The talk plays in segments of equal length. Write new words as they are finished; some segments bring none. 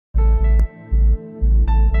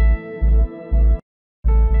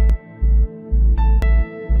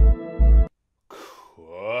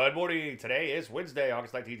morning. Today is Wednesday,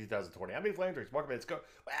 August 19, 2020. I'm Landry. Market minutes go.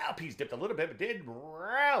 Well, P's dipped a little bit, but did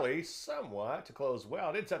rally somewhat to close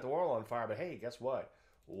well. Didn't set the world on fire, but hey, guess what?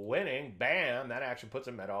 Winning, bam, that action puts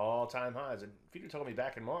them at all-time highs. And if you'd have told me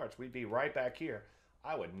back in March, we'd be right back here,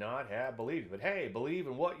 I would not have believed it. But hey, believe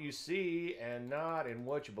in what you see and not in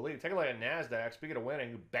what you believe. Take a look at NASDAQ. Speaking of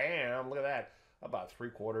winning, bam, look at that. About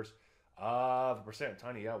 0.75%.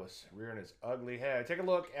 Tiny Elvis rearing his ugly head. Take a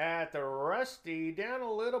look at the Rusty. Down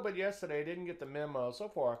a little bit yesterday. Didn't get the memo. So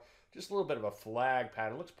far, just a little bit of a flag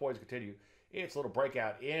pattern. Looks poised to continue. It's a little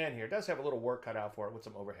breakout in here. It does have a little work cut out for it with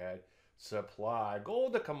some overhead supply.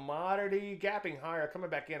 Gold, the commodity, gapping higher, coming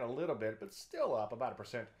back in a little bit, but still up about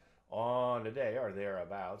 1% on the day or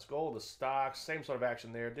thereabouts. Gold, the stocks, same sort of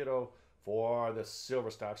action there. Ditto for the silver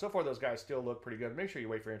stock. So far, those guys still look pretty good. Make sure you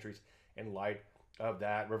wait for entries in light of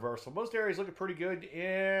that reversal. Most areas looking pretty good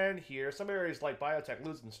in here. Some areas like biotech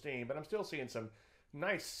losing steam, but I'm still seeing some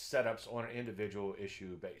nice setups on an individual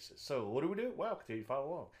issue basis. So what do? Well, continue to follow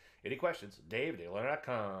along. Any questions?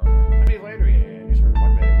 Dave@DaveLandry.com. I'm Dave Landry, and you heard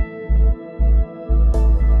Mark Bay.